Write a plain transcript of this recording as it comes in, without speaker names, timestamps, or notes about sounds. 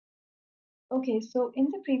Okay, so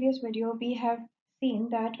in the previous video, we have seen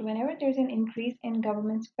that whenever there's an increase in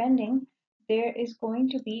government spending, there is going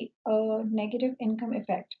to be a negative income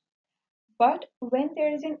effect. But when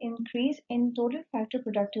there is an increase in total factor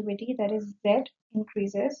productivity, that is Z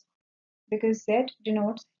increases, because Z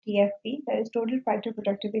denotes TFP, that is total factor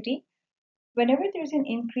productivity. Whenever there's an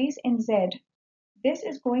increase in Z, this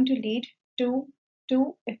is going to lead to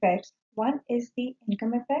two effects. One is the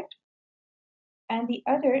income effect, and the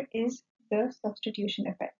other is the substitution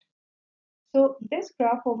effect. So this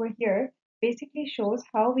graph over here basically shows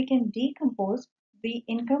how we can decompose the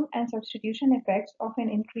income and substitution effects of an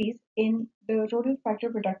increase in the total factor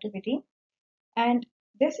productivity. And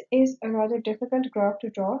this is a rather difficult graph to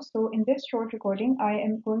draw. So in this short recording, I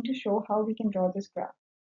am going to show how we can draw this graph.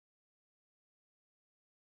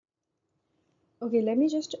 Okay, let me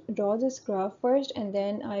just draw this graph first and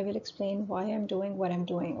then I will explain why I'm doing what I'm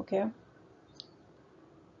doing, okay?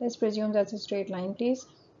 Let's presume that's a straight line, please.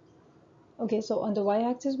 Okay, so on the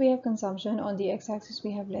y-axis we have consumption, on the x-axis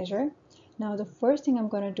we have leisure. Now the first thing I'm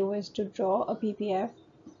going to do is to draw a PPF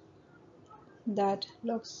that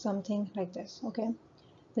looks something like this, okay?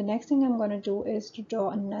 The next thing I'm going to do is to draw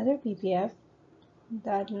another PPF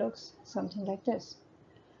that looks something like this.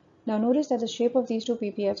 Now notice that the shape of these two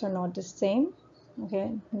PPFs are not the same. Okay,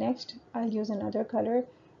 next I'll use another color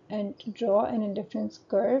and draw an indifference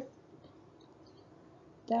curve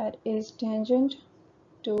that is tangent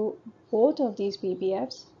to both of these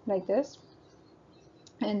PPFs like this.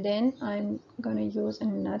 And then I'm going to use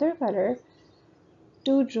another color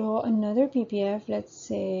to draw another PPF.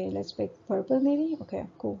 Let's pick purple maybe. Okay,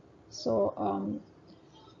 cool. So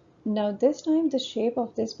now this time the shape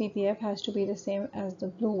of this PPF has to be the same as the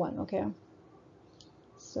blue one, okay?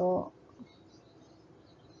 So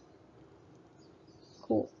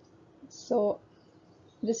cool. So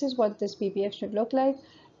this is what this PPF should look like.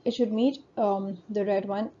 It should meet the red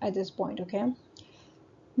one at this point, okay?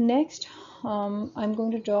 Next, I'm going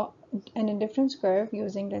to draw an indifference curve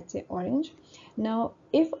using, let's say, orange. Now,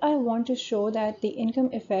 if I want to show that the income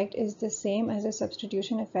effect is the same as the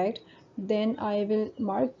substitution effect, then I will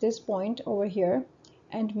mark this point over here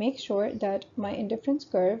and make sure that my indifference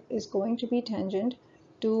curve is going to be tangent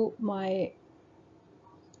to my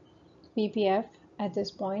PPF at this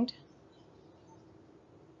point.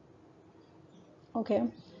 Okay,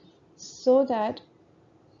 so that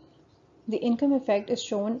the income effect is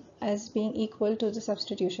shown as being equal to the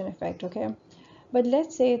substitution effect, okay? But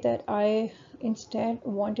let's say that I instead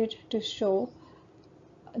wanted to show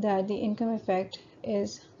that the income effect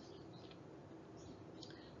is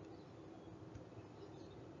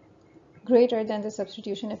greater than the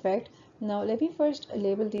substitution effect. Now let me first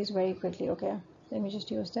label these very quickly, okay? Let me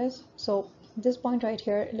just use this. So this point right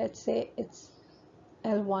here, let's say it's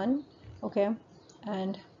L1, okay?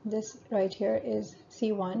 And this right here is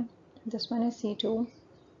C1. This one is C2,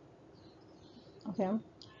 okay?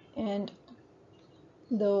 And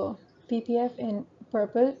the PPF in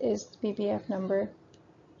purple is PPF number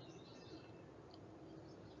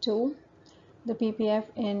 2. The PPF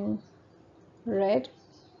in red,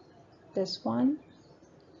 this one,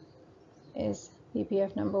 is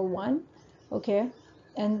PPF number 1, okay?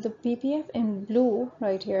 And the PPF in blue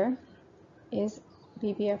right here is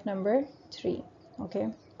PPF number 3, okay?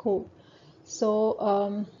 Cool.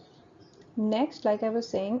 So next, like I was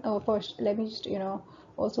saying, first let me just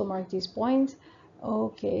also mark these points.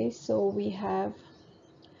 Okay, so we have,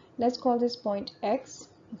 let's call this point X,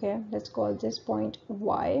 okay? Let's call this point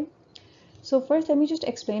Y. So first let me just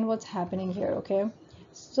explain what's happening here, okay?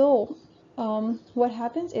 So what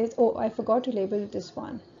happens is, oh, I forgot to label this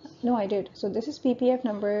one. No, I did. So this is PPF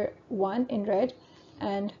number 1 in red,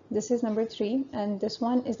 and this is number 3, and this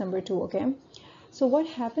one is number 2, okay? So what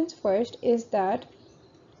happens first is that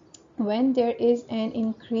when there is an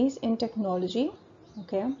increase in technology,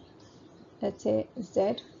 okay, let's say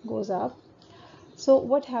Z goes up. So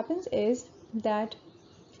what happens is that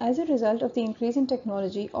as a result of the increase in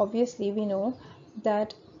technology, obviously we know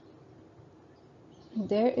that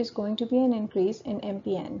there is going to be an increase in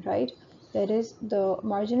MPN, right? That is, the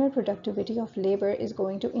marginal productivity of labor is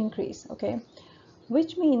going to increase, okay?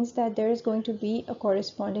 Which means that there is going to be a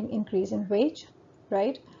corresponding increase in wage,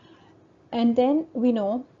 right? And then we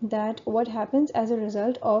know that what happens as a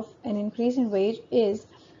result of an increase in wage is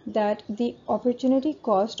that the opportunity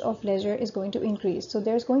cost of leisure is going to increase. So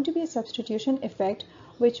there's going to be a substitution effect,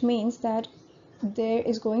 which means that there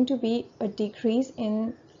is going to be a decrease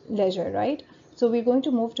in leisure, right? So we're going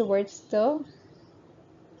to move towards the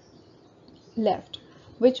left,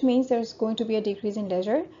 which means there's going to be a decrease in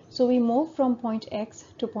leisure. So we move from point X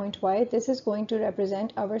to point Y. This is going to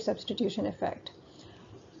represent our substitution effect.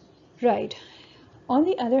 Right. On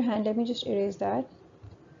the other hand, let me just erase that.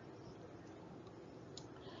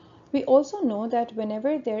 We also know that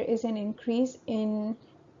whenever there is an increase in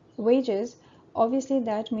wages, obviously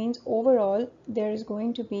that means overall there is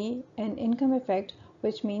going to be an income effect,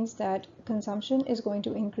 which means that consumption is going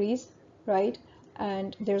to increase, right?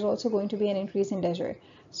 And there's also going to be an increase in leisure.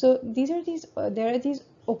 So there are these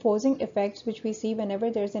opposing effects which we see whenever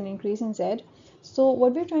there's an increase in Z. So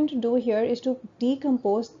what we're trying to do here is to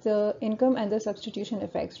decompose the income and the substitution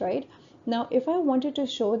effects, right? Now, if I wanted to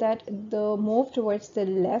show that the move towards the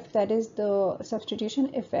left, that is the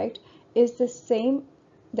substitution effect, is the same,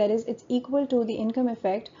 that is, it's equal to the income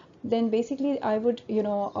effect, then basically I would,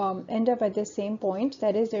 end up at the same point.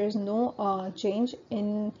 That is, there is no change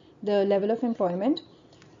in the level of employment.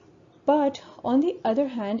 But on the other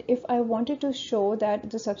hand, if I wanted to show that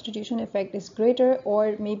the substitution effect is greater,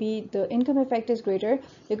 or maybe the income effect is greater,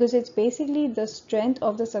 because it's basically the strength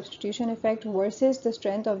of the substitution effect versus the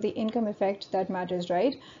strength of the income effect that matters,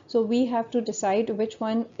 right? So we have to decide which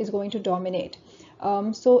one is going to dominate.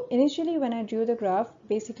 So initially when I drew the graph,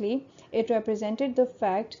 basically it represented the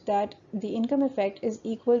fact that the income effect is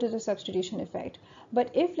equal to the substitution effect. But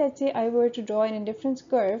if, let's say, I were to draw an indifference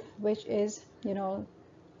curve, which is,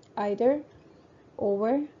 either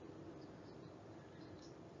over,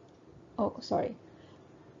 oh sorry,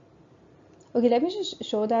 okay, let me just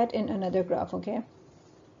show that in another graph. Okay,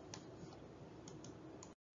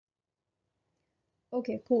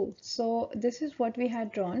 cool. So this is what we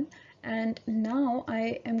had drawn, and now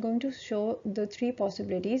I am going to show the three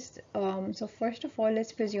possibilities. So first of all,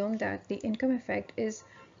 let's presume that the income effect is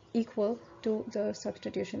equal to the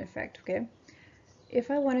substitution effect. Okay,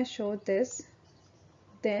 if I want to show this,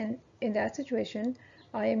 then in that situation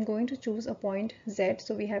I am going to choose a point Z.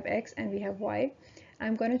 So we have X and we have Y.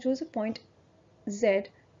 I'm going to choose a point Z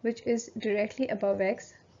which is directly above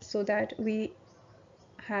X, so that we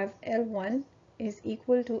have L1 is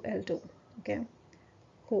equal to L2. Okay,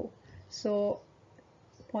 cool. So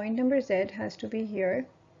point number Z has to be here,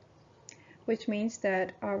 which means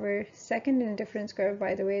that our second indifference curve,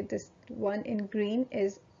 by the way, this one in green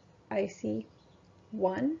is IC1.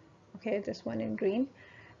 Okay, this one in green.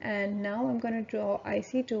 And now I'm going to draw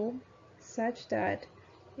IC2 such that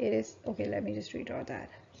it is, okay, let me just redraw that.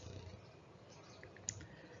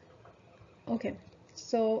 Okay,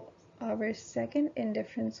 so our second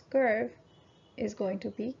indifference curve is going to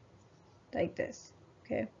be like this.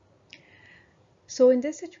 Okay, so in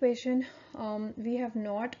this situation, we have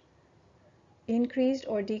not increased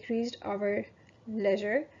or decreased our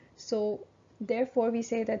leisure, so therefore we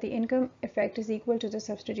say that the income effect is equal to the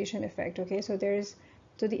substitution effect. Okay, so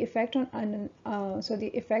the effect on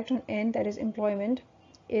N, that is employment,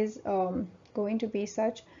 is going to be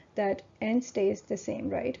such that N stays the same,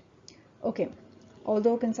 right? Okay,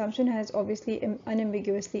 although consumption has obviously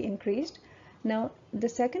unambiguously increased. Now the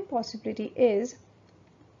second possibility is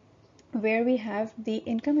where we have the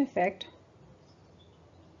income effect.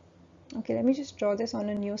 Okay, let me just draw this on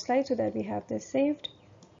a new slide so that we have this saved.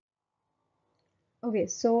 Okay,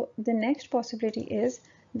 so the next possibility is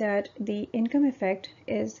that the income effect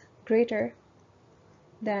is greater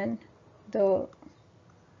than the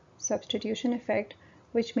substitution effect,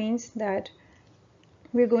 which means that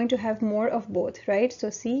we're going to have more of both, right? So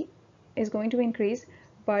C is going to increase,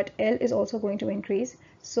 but L is also going to increase.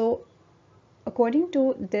 So according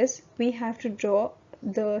to this, we have to draw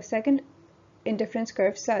the second indifference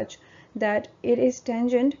curve such that it is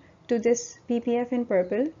tangent to this PPF in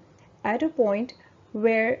purple at a point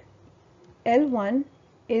where L1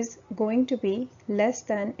 is going to be less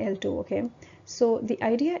than L2. Okay, so the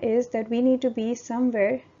idea is that we need to be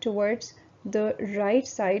somewhere towards the right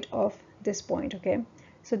side of this point. Okay,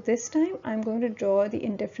 so this time I'm going to draw the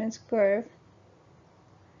indifference curve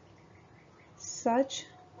such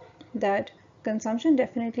that consumption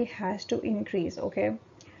definitely has to increase. Okay,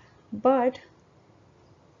 but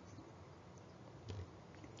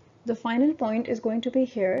the final point is going to be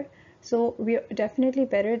here, so we're definitely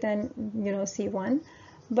better than C1,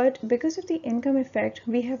 but because of the income effect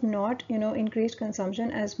we have not increased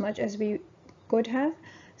consumption as much as we could have,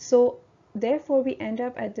 so therefore we end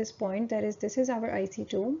up at this point, that is, this is our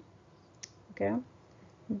IC2. Okay,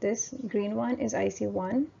 this green one is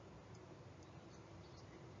IC1,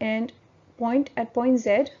 and at point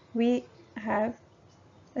Z we have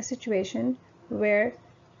a situation where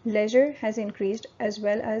leisure has increased as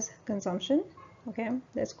well as consumption. Okay,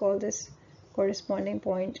 let's call this corresponding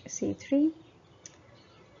point C3.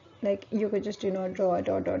 Like, you could just draw a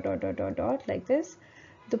dot like this.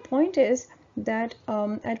 The point is that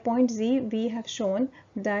at point Z we have shown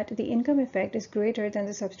that the income effect is greater than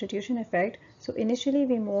the substitution effect. So initially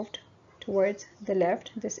we moved towards the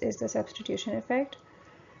left. This is the substitution effect.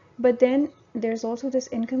 But then there's also this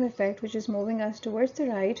income effect, which is moving us towards the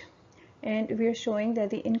right, and we are showing that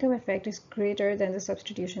the income effect is greater than the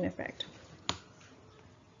substitution effect.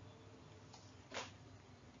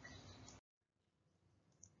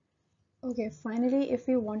 Okay, finally, if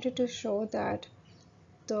we wanted to show that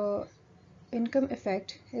the income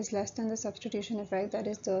effect is less than the substitution effect, that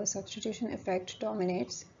is, the substitution effect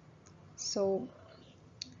dominates, so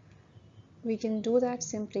we can do that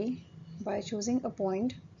simply by choosing a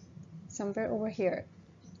point somewhere over here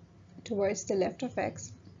towards the left of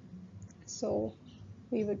x. So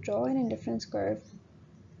we would draw an indifference curve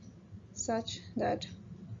such that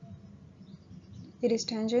it is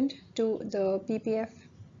tangent to the PPF,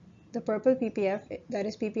 the purple PPF, that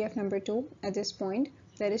is PPF number 2 at this point,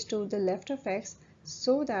 that is to the left of x,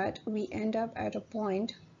 so that we end up at a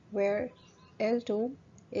point where L2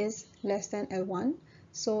 is less than L1.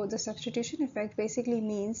 So the substitution effect basically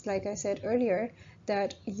means, like I said earlier,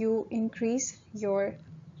 that you increase your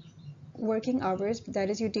working hours, that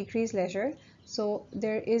is, you decrease leisure. So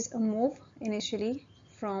there is a move initially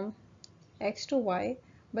from x to y,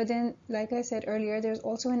 but then, like I said earlier, there's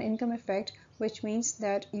also an income effect, which means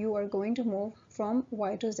that you are going to move from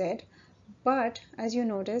y to z. But as you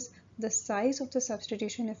notice, the size of the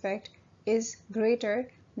substitution effect is greater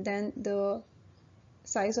than the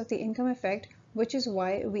size of the income effect, which is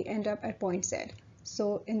why we end up at point z.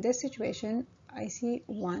 So in this situation,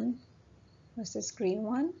 IC1 was this green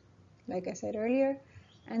one, like I said earlier,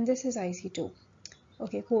 and this is IC2.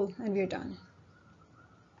 Okay, cool, and we're done.